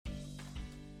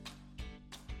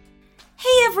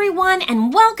everyone,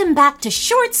 and welcome back to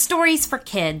Short Stories for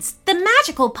Kids, the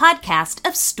magical podcast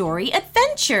of story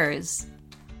adventures.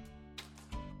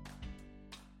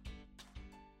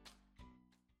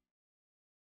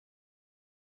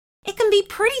 It can be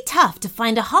pretty tough to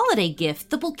find a holiday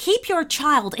gift that will keep your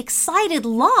child excited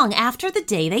long after the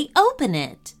day they open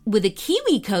it. With a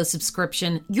KiwiCo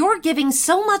subscription, you're giving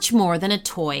so much more than a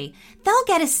toy. They'll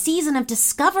get a season of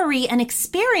discovery and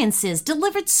experiences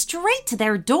delivered straight to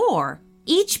their door.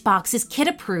 Each box is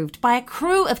kid-approved by a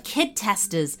crew of kid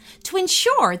testers to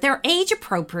ensure they're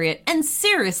age-appropriate and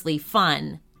seriously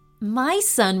fun. My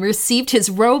son received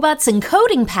his robots and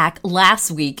coding pack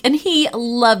last week, and he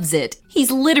loves it.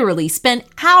 He's literally spent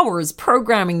hours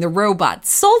programming the robots,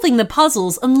 solving the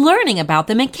puzzles, and learning about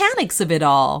the mechanics of it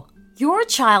all. Your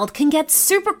child can get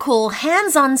super cool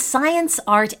hands-on science,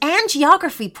 art, and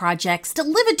geography projects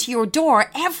delivered to your door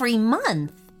every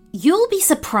month. You'll be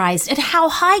surprised at how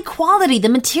high quality the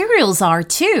materials are,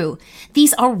 too.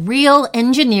 These are real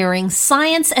engineering,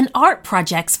 science, and art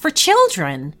projects for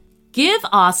children. Give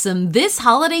awesome this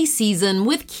holiday season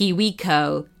with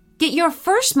KiwiCo. Get your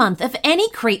first month of any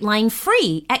crate line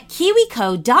free at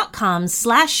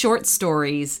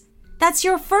kiwico.com/shortstories. That's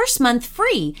your first month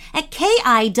free at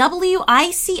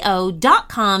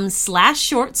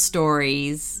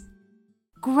kiwico.com/shortstories.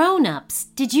 Grown-ups,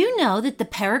 did you know that the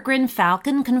peregrine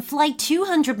falcon can fly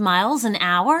 200 miles an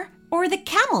hour? Or that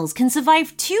camels can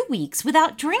survive 2 weeks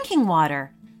without drinking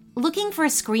water? Looking for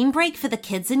a screen break for the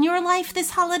kids in your life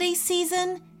this holiday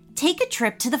season? Take a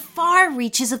trip to the far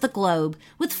reaches of the globe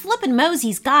with Flip and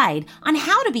Mosey's guide on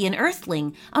how to be an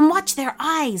earthling and watch their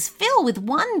eyes fill with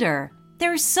wonder.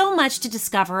 There is so much to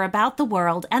discover about the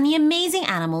world and the amazing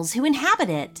animals who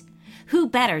inhabit it. Who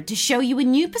better to show you a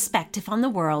new perspective on the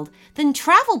world than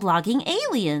travel blogging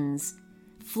aliens?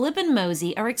 Flip and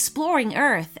Mosey are exploring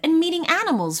Earth and meeting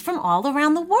animals from all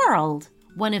around the world.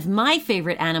 One of my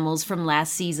favorite animals from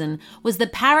last season was the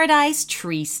paradise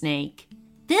tree snake.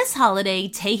 This holiday,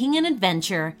 taking an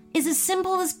adventure is as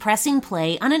simple as pressing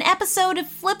play on an episode of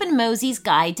Flip and Mosey's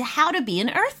Guide to How to Be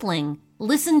an Earthling.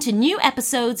 Listen to new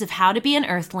episodes of How to Be an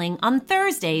Earthling on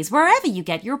Thursdays wherever you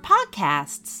get your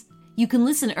podcasts. You can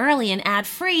listen early and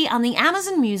ad-free on the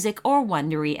Amazon Music or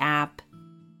Wondery app.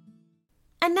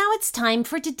 And now it's time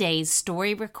for today's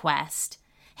story request.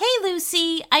 Hey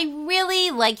Lucy, I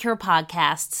really like your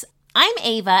podcasts. I'm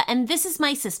Ava, and this is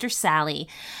my sister Sally,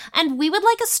 and we would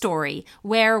like a story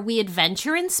where we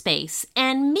adventure in space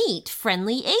and meet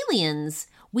friendly aliens.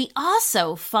 We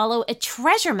also follow a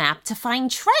treasure map to find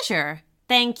treasure.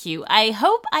 Thank you. I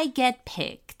hope I get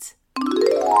picked.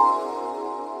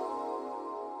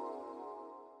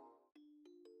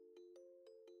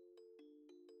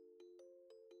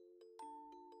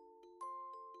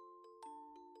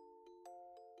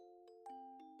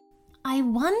 I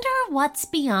wonder what's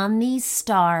beyond these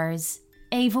stars,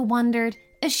 Ava wondered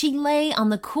as she lay on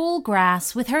the cool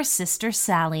grass with her sister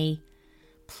Sally.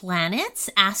 Planets,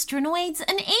 asteroids,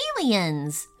 and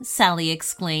aliens, Sally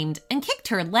exclaimed and kicked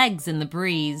her legs in the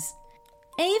breeze.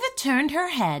 Ava turned her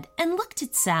head and looked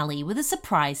at Sally with a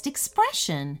surprised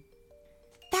expression.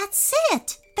 That's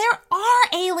it! There are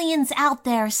aliens out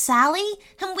there, Sally,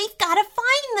 and we've got to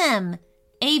find them!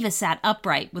 Ava sat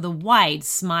upright with a wide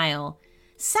smile.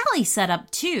 Sally sat up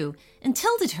too and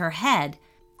tilted her head.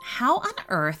 How on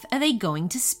earth are they going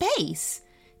to space?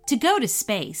 To go to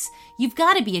space, you've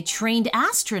got to be a trained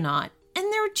astronaut,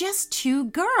 and they're just 2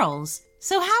 girls.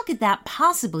 So how could that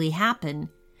possibly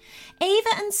happen? Ava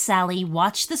and Sally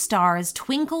watched the stars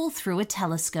twinkle through a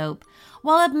telescope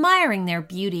while admiring their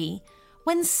beauty,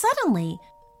 when suddenly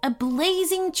a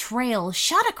blazing trail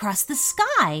shot across the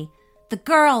sky. The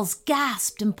girls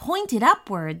gasped and pointed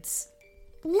upwards.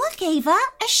 Look, Ava,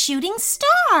 a shooting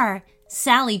star!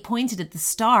 Sally pointed at the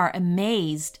star,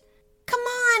 amazed. Come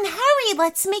on, hurry,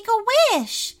 let's make a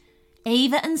wish!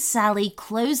 Ava and Sally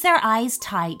closed their eyes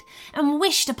tight and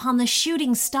wished upon the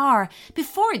shooting star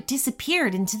before it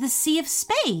disappeared into the sea of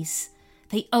space.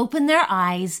 They opened their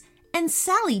eyes, and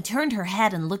Sally turned her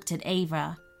head and looked at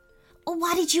Ava.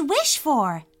 What did you wish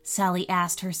for? Sally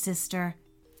asked her sister.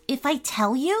 If I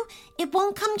tell you, it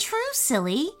won't come true,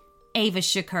 silly. Ava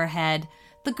shook her head.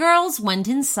 The girls went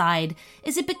inside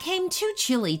as it became too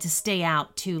chilly to stay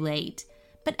out too late.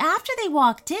 But after they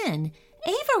walked in,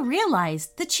 Ava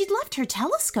realized that she'd left her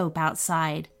telescope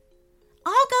outside.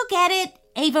 I'll go get it.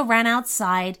 Ava ran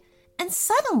outside and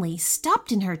suddenly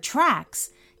stopped in her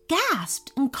tracks,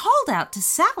 gasped, and called out to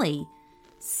Sally.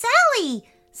 Sally!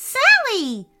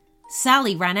 Sally!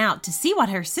 Sally ran out to see what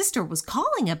her sister was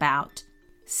calling about.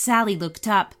 Sally looked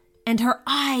up, and her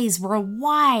eyes were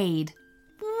wide.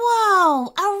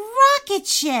 Whoa, a rocket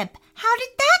ship! How did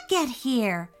that get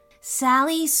here?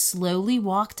 Sally slowly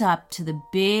walked up to the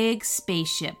big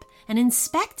spaceship and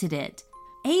inspected it.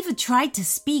 Ava tried to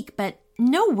speak, but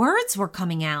no words were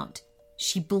coming out.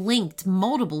 She blinked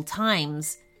multiple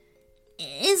times.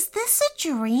 Is this a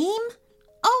dream?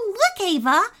 Oh, look,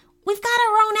 Ava! We've got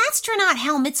our own astronaut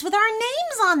helmets with our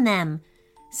names on them.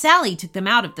 Sally took them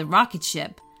out of the rocket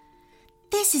ship.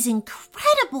 This is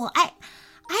incredible. I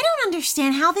don't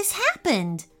understand how this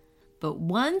happened. But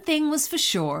one thing was for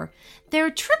sure.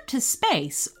 Their trip to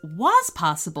space was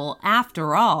possible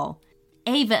after all.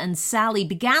 Ava and Sally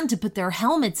began to put their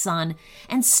helmets on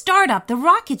and start up the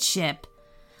rocket ship.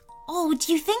 Oh,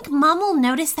 do you think Mom will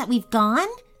notice that we've gone?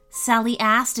 Sally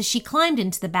asked as she climbed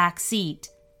into the back seat.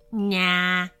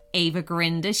 Nah, Ava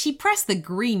grinned as she pressed the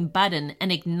green button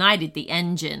and ignited the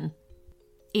engine.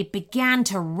 It began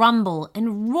to rumble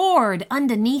and roared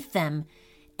underneath them.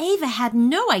 Ava had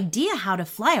no idea how to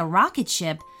fly a rocket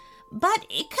ship, but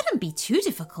it couldn't be too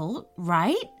difficult,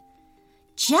 right?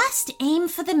 Just aim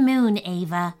for the moon,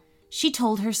 Ava, she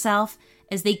told herself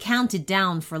as they counted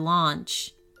down for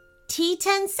launch.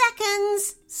 T10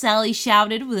 seconds, Sally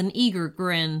shouted with an eager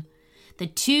grin. The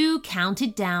two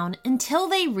counted down until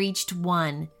they reached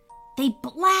 1. They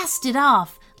blasted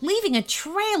off, leaving a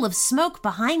trail of smoke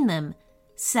behind them.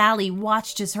 Sally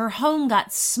watched as her home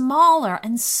got smaller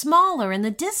and smaller in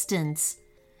the distance.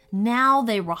 Now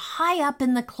they were high up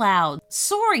in the clouds,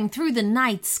 soaring through the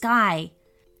night sky.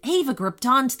 Ava gripped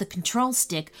onto the control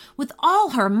stick with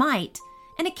all her might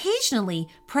and occasionally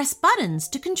pressed buttons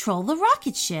to control the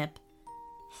rocket ship.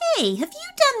 Hey, have you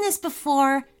done this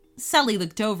before? Sally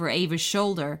looked over Ava's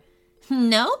shoulder.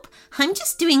 Nope, I'm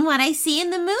just doing what I see in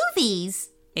the movies,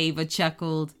 Ava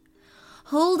chuckled.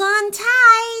 Hold on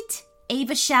tight,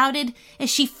 Ava shouted as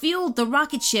she fueled the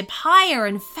rocket ship higher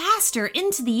and faster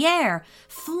into the air,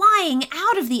 flying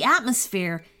out of the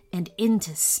atmosphere and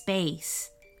into space.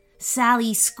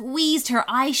 Sally squeezed her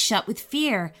eyes shut with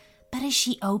fear, but as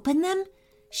she opened them,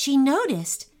 she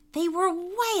noticed they were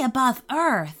way above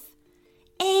Earth.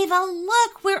 Ava,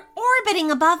 look, we're orbiting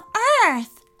above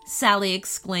Earth, Sally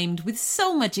exclaimed with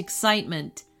so much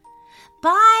excitement.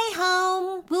 Bye,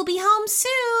 home. We'll be home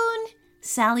soon,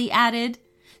 Sally added.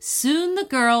 Soon the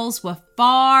girls were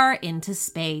far into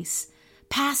space,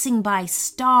 passing by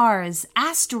stars,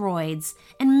 asteroids,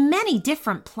 and many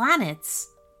different planets.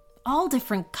 All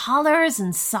different colors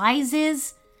and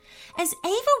sizes. As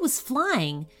Ava was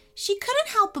flying, she couldn't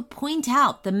help but point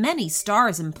out the many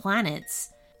stars and planets.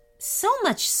 So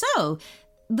much so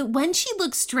that when she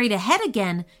looked straight ahead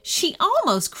again, she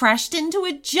almost crashed into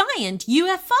a giant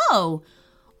UFO.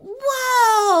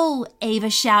 Whoa! Ava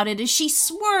shouted as she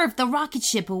swerved the rocket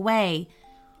ship away.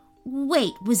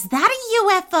 Wait, was that a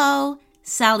UFO?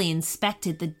 Sally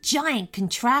inspected the giant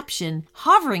contraption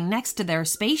hovering next to their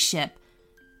spaceship,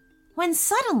 when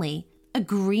suddenly a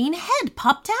green head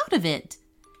popped out of it.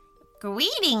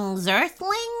 Greetings,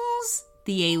 Earthlings,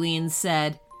 the alien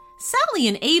said. Sally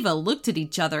and Ava looked at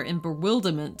each other in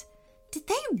bewilderment. Did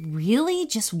they really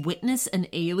just witness an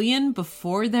alien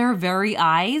before their very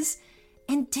eyes?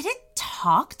 And did it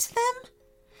talk to them?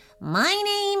 My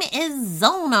name is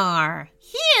Zonar.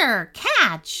 Here,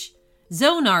 catch.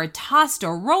 Zonar tossed a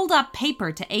rolled-up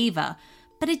paper to Ava,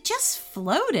 but it just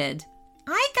floated.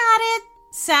 I got it.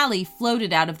 Sally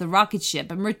floated out of the rocket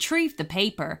ship and retrieved the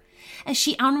paper. As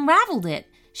she unraveled it,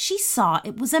 she saw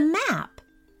it was a map.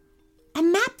 A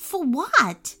map for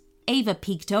what? Ava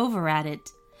peeked over at it.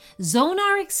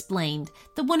 Zonar explained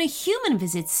that when a human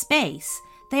visits space,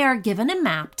 they are given a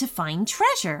map to find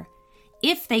treasure.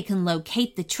 If they can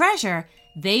locate the treasure,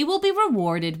 they will be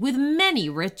rewarded with many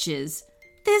riches.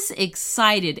 This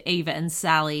excited Ava and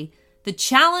Sally. The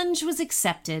challenge was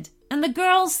accepted, and the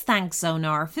girls thanked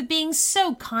Zonar for being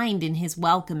so kind in his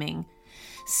welcoming.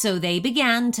 So they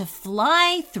began to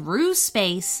fly through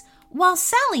space while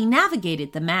Sally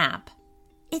navigated the map.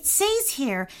 It says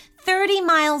here 30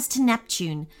 miles to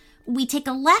Neptune. We take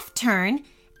a left turn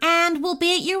and we'll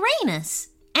be at Uranus.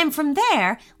 And from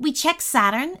there, we check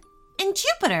Saturn and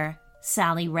Jupiter,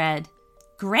 Sally read.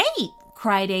 Great,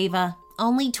 cried Ava.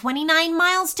 Only 29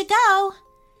 miles to go.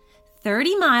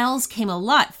 30 miles came a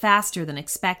lot faster than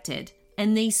expected,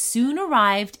 and they soon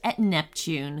arrived at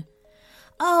Neptune.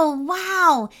 Oh,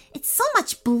 wow, it's so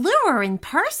much bluer in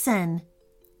person.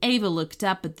 Ava looked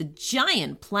up at the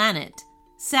giant planet.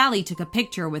 Sally took a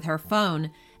picture with her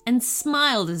phone and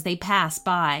smiled as they passed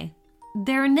by.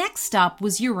 Their next stop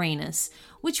was Uranus,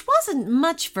 which wasn't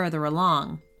much further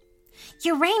along.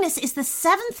 Uranus is the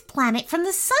 7th planet from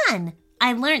the sun.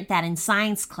 I learned that in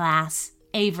science class,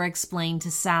 Ava explained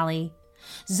to Sally.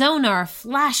 Zonar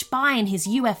flashed by in his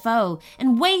UFO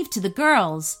and waved to the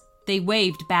girls. They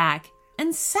waved back,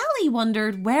 and Sally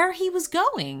wondered where he was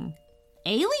going.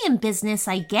 Alien business,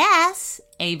 I guess,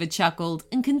 Ava chuckled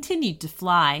and continued to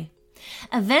fly.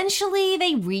 Eventually,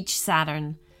 they reached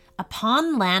Saturn.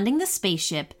 Upon landing the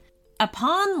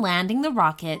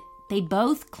rocket, they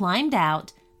both climbed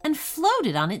out and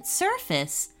floated on its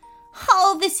surface.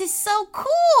 Oh, this is so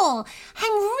cool!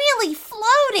 I'm really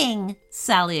floating,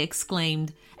 Sally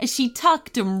exclaimed as she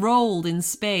tucked and rolled in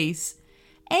space.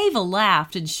 Ava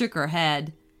laughed and shook her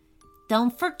head.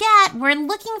 Don't forget, we're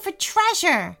looking for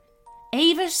treasure.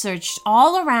 Ava searched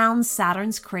all around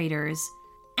Saturn's craters,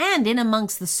 and in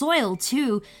amongst the soil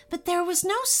too, but there was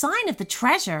no sign of the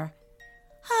treasure.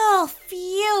 Oh,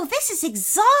 phew, this is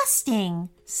exhausting,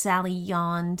 Sally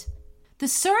yawned. The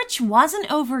search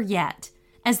wasn't over yet,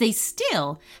 as they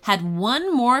still had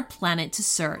one more planet to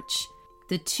search.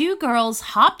 The two girls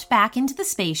hopped back into the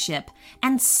spaceship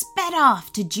and sped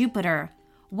off to Jupiter.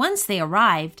 Once they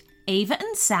arrived, Ava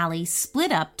and Sally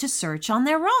split up to search on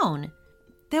their own.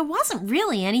 There wasn't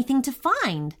really anything to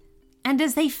find, and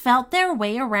as they felt their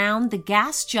way around the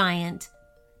gas giant,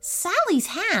 Sally's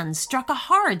hand struck a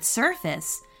hard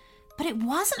surface, but it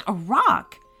wasn't a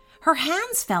rock. Her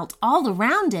hands felt all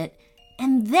around it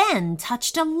and then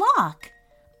touched a lock.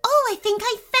 Oh, I think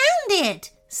I found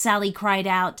it, Sally cried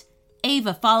out.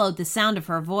 Ava followed the sound of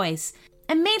her voice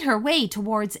and made her way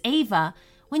towards Ava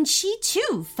when she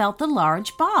too felt the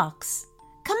large box.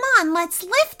 Come on, let's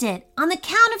lift it on the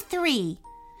count of 3.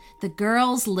 The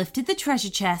girls lifted the treasure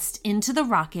chest into the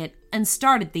rocket and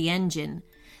started the engine.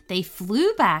 They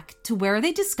flew back to where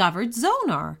they discovered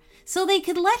Zonar, so they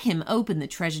could let him open the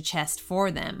treasure chest for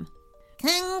them.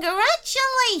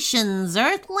 Congratulations,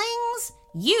 Earthlings!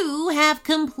 You have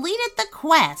completed the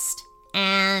quest,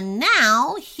 and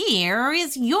now here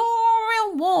is your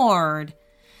reward.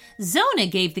 Zona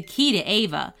gave the key to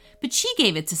Ava, but she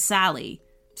gave it to Sally,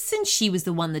 since she was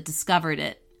the one that discovered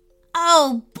it.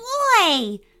 Oh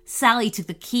boy! Sally took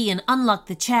the key and unlocked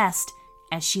the chest.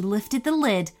 As she lifted the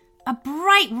lid, a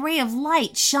bright ray of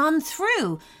light shone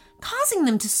through, causing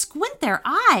them to squint their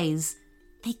eyes.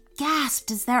 They gasped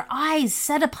as their eyes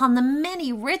set upon the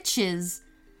many riches.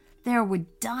 There were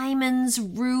diamonds,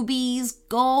 rubies,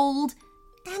 gold,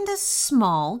 and a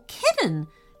small kitten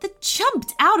that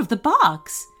jumped out of the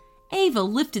box. Ava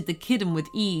lifted the kitten with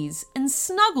ease and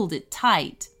snuggled it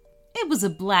tight. It was a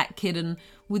black kitten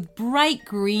with bright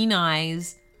green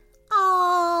eyes.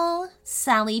 "Aw,"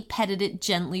 Sally petted it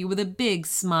gently with a big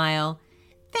smile.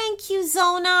 "Thank you,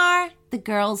 Zonar," the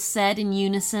girls said in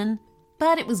unison.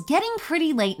 But it was getting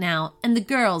pretty late now, and the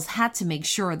girls had to make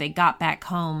sure they got back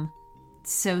home.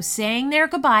 So saying their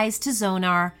goodbyes to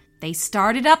Zonar, they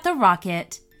started up the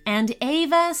rocket, and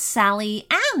Ava, Sally,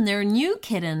 and their new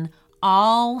kitten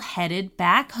all headed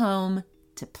back home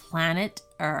to planet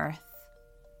Earth.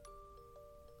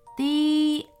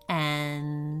 The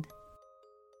end.